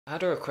I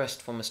had a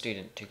request from a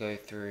student to go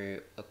through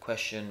a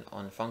question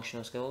on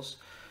functional skills.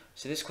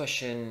 So this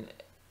question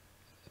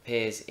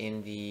appears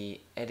in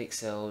the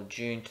Edexcel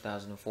June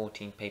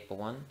 2014 paper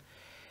 1.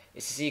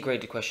 It's a C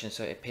graded question,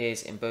 so it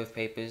appears in both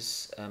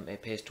papers. It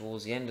appears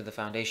towards the end of the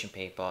foundation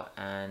paper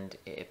and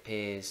it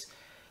appears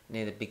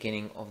near the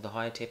beginning of the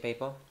higher tier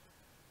paper.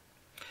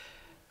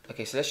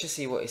 Okay, so let's just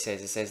see what it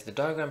says. It says the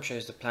diagram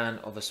shows the plan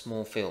of a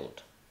small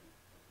field.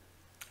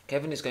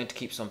 Kevin is going to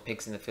keep some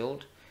pigs in the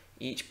field.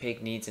 Each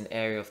pig needs an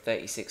area of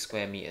 36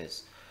 square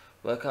meters.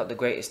 Work out the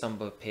greatest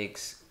number of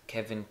pigs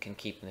Kevin can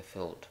keep in the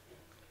field.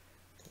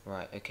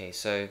 Right, okay,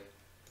 so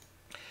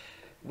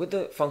with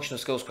the functional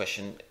skills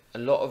question, a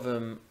lot of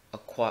them are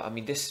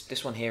quite,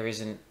 this one here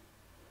isn't,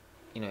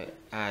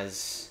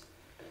 it's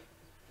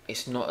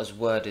not as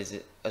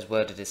worded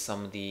as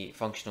some of the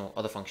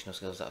other functional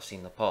skills that I've seen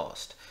in the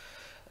past.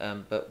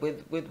 But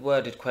with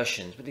worded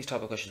questions, with these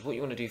type of questions, what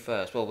you want to do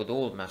first, well, with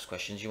all maths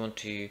questions, you want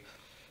to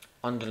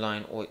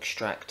underline or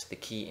extract the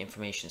key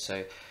information.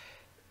 So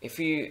if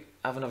you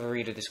have another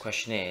read of this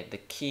questionnaire, the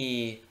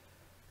key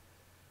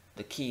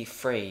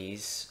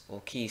phrase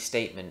or key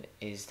statement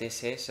is this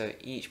here. So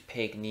each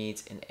pig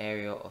needs an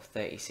area of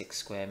 36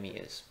 square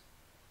meters.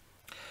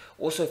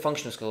 Also,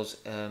 functional skills,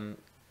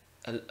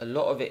 a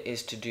lot of it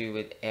is to do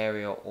with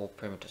area or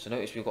perimeter. So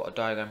notice we've got a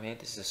diagram here.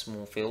 This is a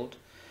small field,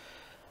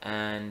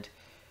 and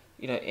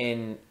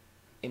in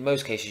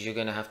most cases you're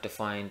going to have to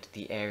find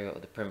the area or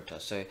the perimeter.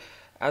 So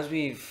as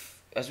we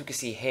can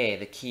see here,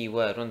 the key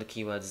word, one of the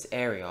keywords is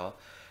area.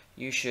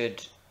 You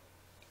should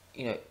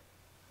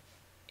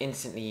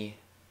instantly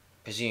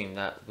presume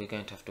that we're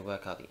going to have to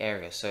work out the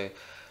area. So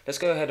let's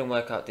go ahead and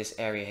work out this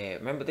area here.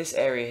 Remember, this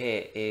area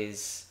here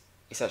it's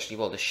actually,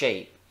 well, the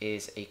shape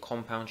is a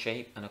compound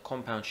shape, and a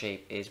compound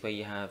shape is where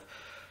you have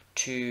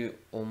two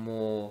or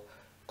more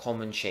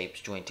common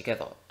shapes joined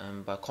together.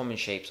 And by common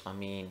shapes I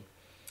mean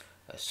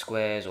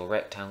squares or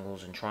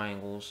rectangles and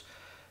triangles.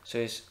 So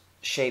it's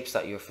shapes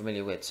that you're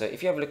familiar with. So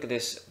if you have a look at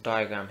this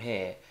diagram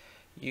here,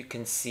 you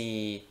can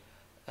see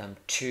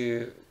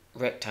two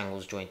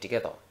rectangles joined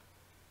together.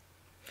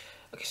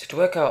 Okay, so to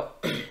work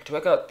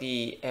out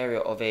the area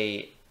of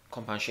a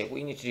compound shape, what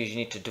you need to do is you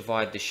need to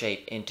divide the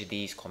shape into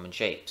these common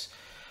shapes.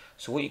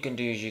 So what you can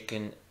do is you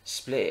can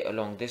split it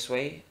along this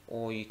way,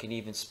 or you can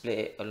even split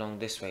it along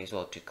this way as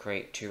well to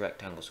create two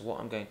rectangles. So what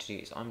I'm going to do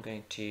is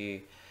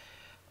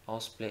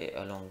I'll split it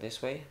along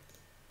this way.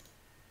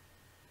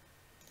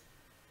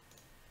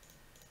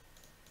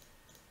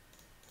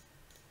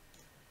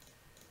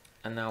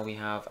 And now we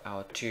have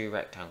our two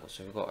rectangles.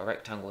 So we've got a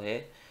rectangle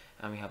here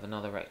and we have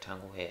another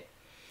rectangle here.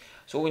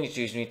 So all we need to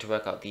do is we need to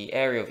work out the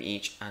area of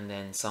each and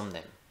then sum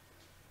them.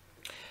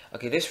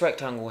 Okay, this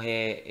rectangle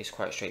here is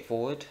quite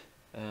straightforward.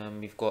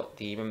 We've got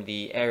remember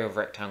the area of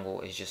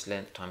rectangle is just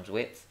length times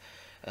width.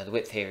 The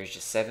width here is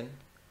just 7.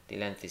 The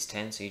length is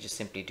 10, so you just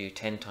simply do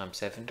 10 times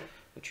 7,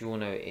 which you all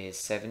know is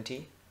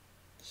 70.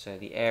 So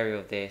the area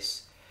of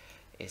this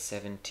is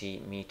 70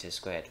 meters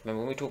squared.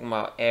 Remember, when we're talking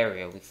about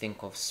area, we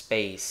think of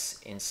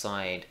space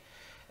inside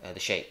the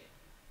shape.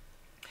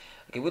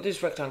 Okay, with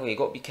this rectangle, you've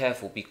got to be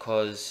careful,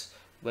 because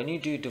when you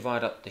do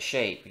divide up the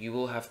shape, you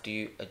will have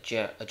to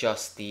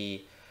adjust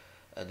the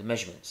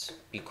measurements,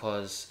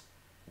 because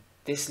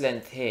this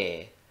length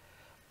here,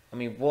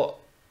 what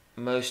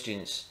most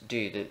students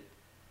do,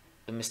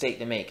 the mistake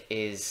they make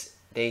is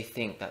they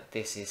think that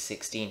this is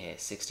 16 here,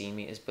 16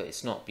 meters, but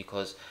it's not,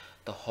 because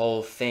the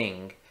whole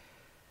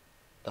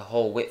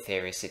width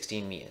here is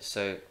 16 meters.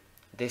 So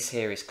this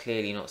here is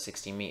clearly not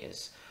 16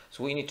 meters.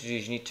 So what you need to do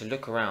is you need to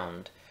look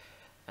around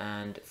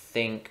and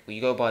think, well,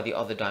 you go by the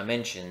other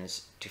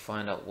dimensions to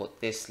find out what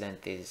this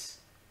length is,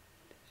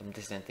 and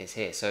this length is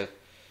here. So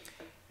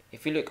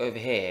if you look over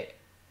here,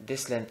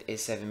 this length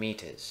is 7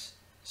 meters.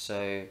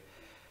 So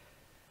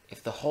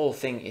if the whole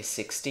thing is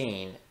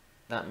 16,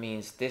 that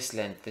means this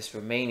length, this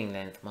remaining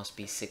length, must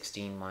be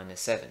 16 minus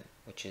 7,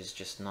 which is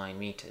just 9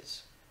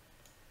 meters.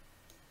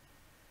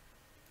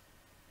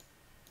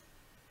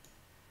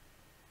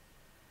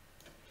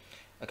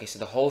 Okay, so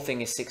the whole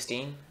thing is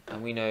 16,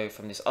 and we know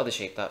from this other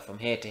shape that from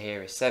here to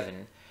here is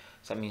 7,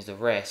 so that means the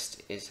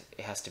rest it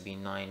has to be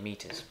 9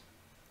 meters.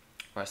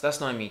 Right, so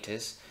that's 9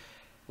 meters.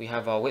 We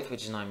have our width,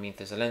 which is 9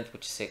 meters, a length,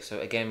 which is 6.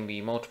 So again,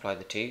 we multiply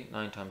the two,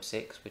 9 times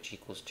 6, which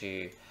equals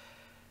to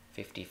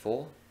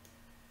 54.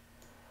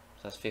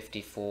 So that's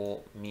 54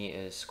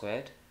 meters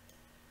squared.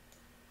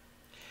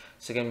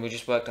 So again, we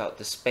just worked out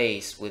the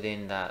space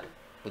within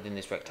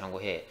this rectangle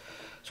here.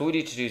 So what we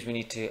need to do is we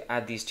need to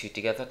add these two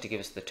together to give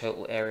us the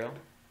total area.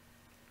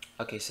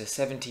 Okay, so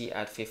 70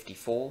 add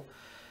 54.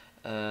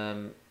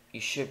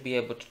 You should be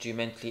able to do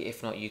mentally.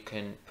 If not, you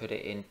can put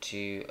it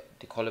into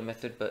the column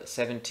method. But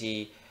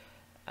 70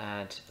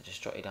 add, I'll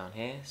just jot it down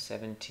here,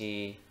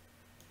 70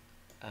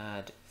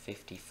 add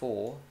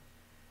 54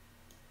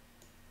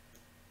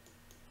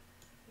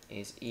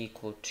 is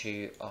equal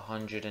to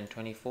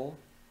 124.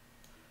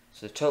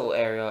 So the total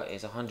area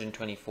is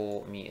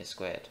 124 meters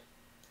squared.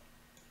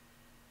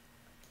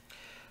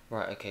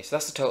 Right, okay, so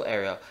that's the total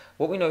area.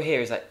 What we know here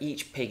is that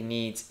each pig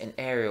needs an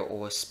area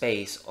or a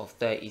space of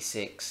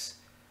 36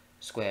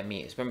 square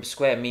meters. Remember,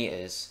 square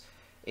meters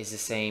is the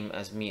same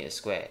as meters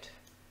squared.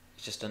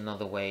 It's just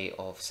another way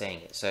of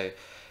saying it. So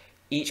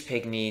each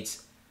pig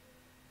needs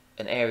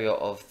an area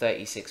of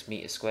 36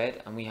 meters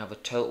squared, and we have a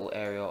total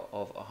area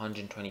of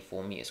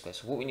 124 meters squared.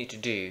 So what we need to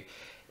do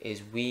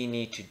is we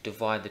need to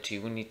divide the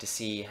two. We need to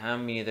see how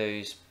many of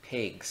those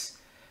pigs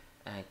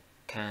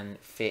can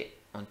fit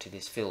onto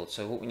this field.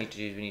 So what we need to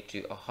do is we need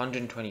to do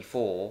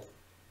 124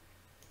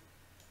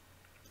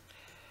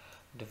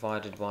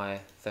 divided by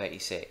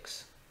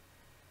 36.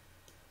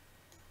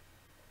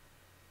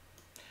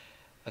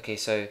 Okay,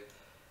 so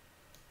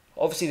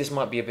obviously this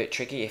might be a bit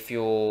tricky if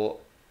your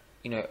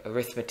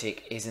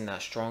arithmetic isn't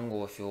that strong,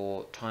 or if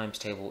your times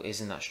table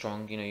isn't that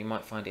strong. You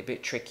might find it a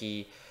bit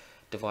tricky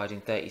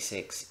dividing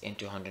 36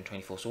 into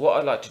 124. So what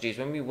I'd like to do is,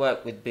 when we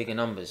work with bigger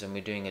numbers and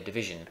we're doing a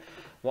division,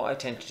 what I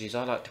tend to do is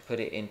I like to put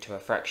it into a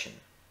fraction,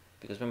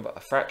 because remember, a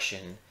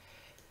fraction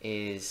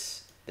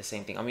is the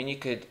same thing. I mean, you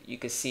could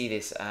see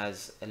this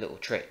as a little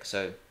trick.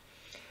 So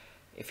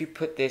if you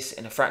put this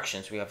in a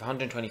fraction, so we have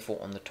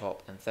 124 on the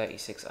top and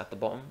 36 at the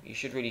bottom, you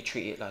should really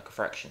treat it like a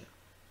fraction.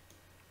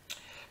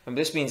 Remember,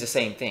 this means the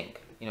same thing.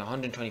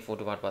 124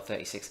 divided by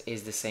 36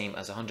 is the same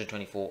as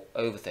 124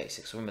 over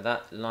 36. So remember,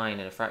 that line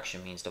in a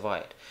fraction means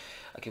divide.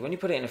 Okay, when you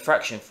put it in a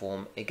fraction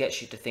form, it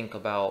gets you to think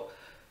about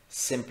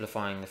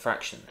simplifying the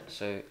fraction.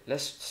 So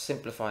let's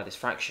simplify this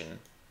fraction.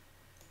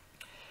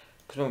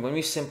 Because remember, when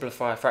we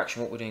simplify a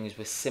fraction, what we're doing is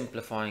we're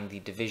simplifying the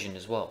division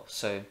as well.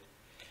 So,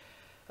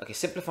 okay,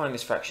 simplifying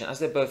this fraction, as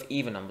they're both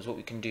even numbers, what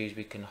we can do is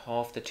we can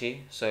half the two.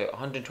 So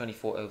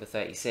 124 over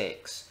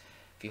 36,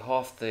 if you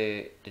half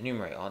the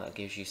numerator, that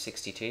gives you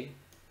 62.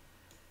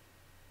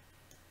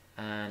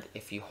 And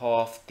if you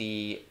half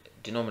the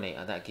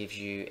denominator, that gives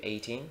you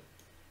 18.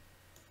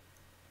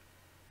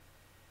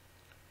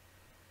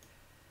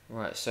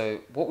 Right,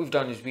 so what we've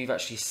done is we've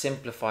actually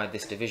simplified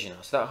this division.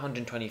 So that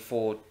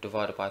 124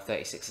 divided by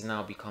 36 has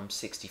now become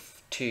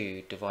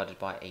 62 divided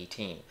by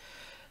 18.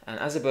 And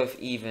as they're both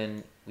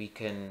even, we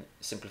can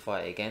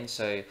simplify it again.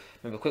 So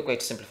remember, a quick way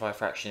to simplify a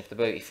fraction, if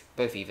they're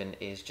both even,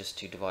 is just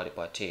to divide it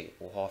by 2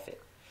 or half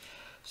it.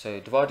 So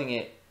dividing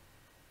it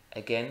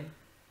again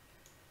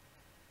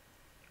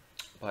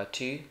by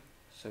 2,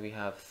 so we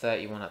have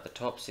 31 at the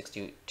top.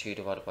 62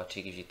 divided by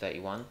 2 gives you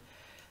 31.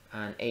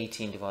 And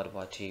 18 divided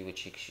by 2,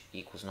 which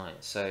equals 9.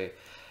 So,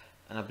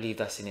 and I believe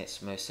that's in its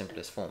most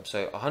simplest form.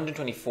 So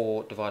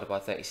 124 divided by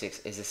 36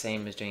 is the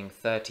same as doing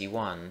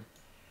 31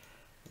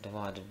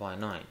 divided by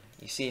 9.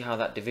 You see how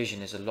that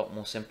division is a lot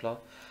more simpler?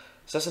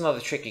 So that's another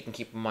trick you can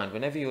keep in mind.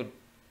 Whenever you're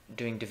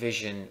doing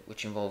division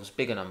which involves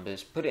bigger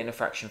numbers, put it in a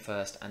fraction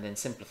first and then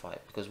simplify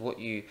it, because what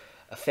you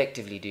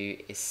effectively do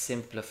is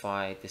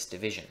simplify this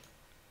division.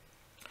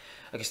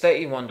 Okay, so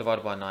 31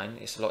 divided by 9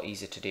 is a lot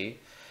easier to do.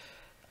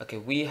 Okay,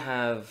 we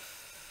have,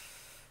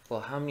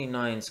 well, how many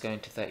 9s go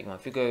into 31?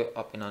 If we go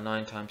up in our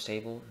 9 times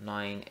table,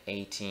 9,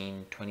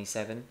 18,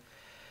 27,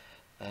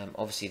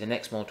 obviously the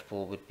next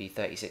multiple would be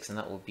 36, and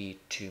that would be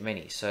too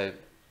many. So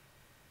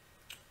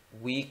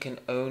we can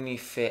only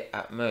fit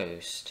at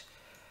most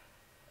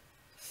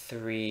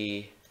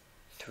three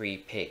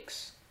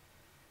pigs.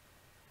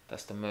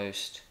 That's the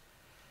most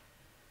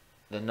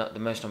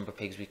number of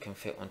pigs we can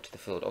fit onto the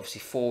field. Obviously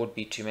 4 would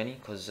be too many,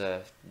 because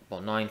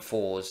 9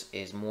 fours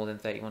is more than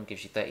 31,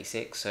 gives you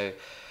 36. So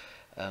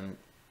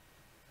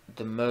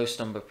the most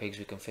number of pigs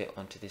we can fit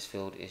onto this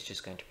field is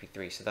just going to be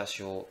 3. So that's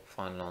your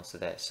final answer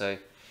there. So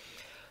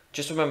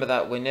just remember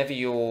that whenever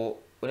you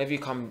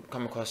come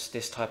across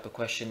this type of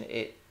question,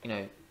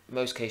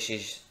 most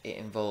cases it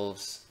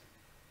involves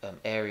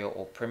area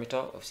or perimeter.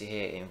 Obviously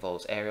here it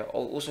involves area.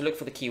 Also look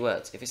for the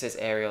keywords. If it says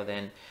area,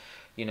 then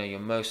you're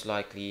most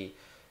likely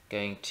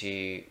going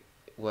to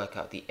work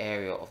out the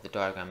area of the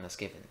diagram that's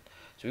given.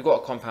 So we've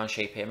got a compound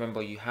shape here.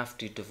 Remember, you have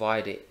to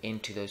divide it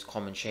into those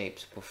common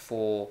shapes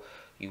before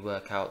you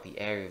work out the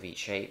area of each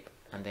shape,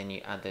 and then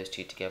you add those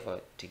two together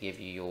to give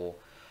you your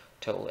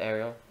total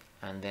area.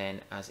 And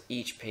then as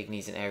each pig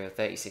needs an area of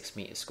 36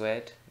 meters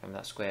squared, remember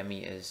that square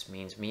meters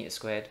means meters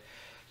squared,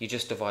 you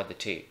just divide the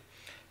two.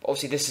 But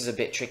obviously this is a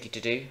bit tricky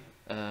to do.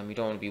 You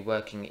don't want to be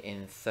working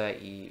in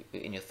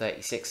your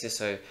 36s,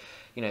 so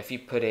if you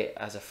put it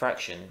as a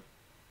fraction,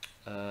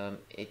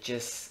 it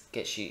just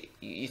gets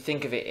you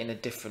think of it in a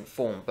different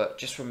form, but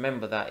just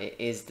remember that it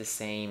is the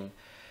same.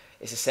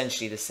 It's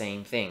essentially the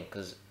same thing,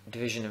 because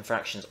division and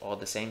fractions are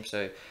the same.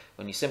 So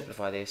when you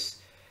simplify this,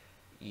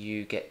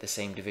 you get the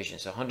same division.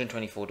 So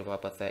 124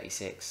 divided by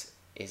 36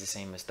 is the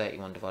same as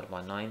 31 divided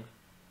by 9,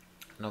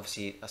 and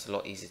obviously that's a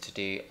lot easier to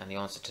do, and the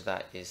answer to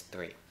that is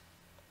 3.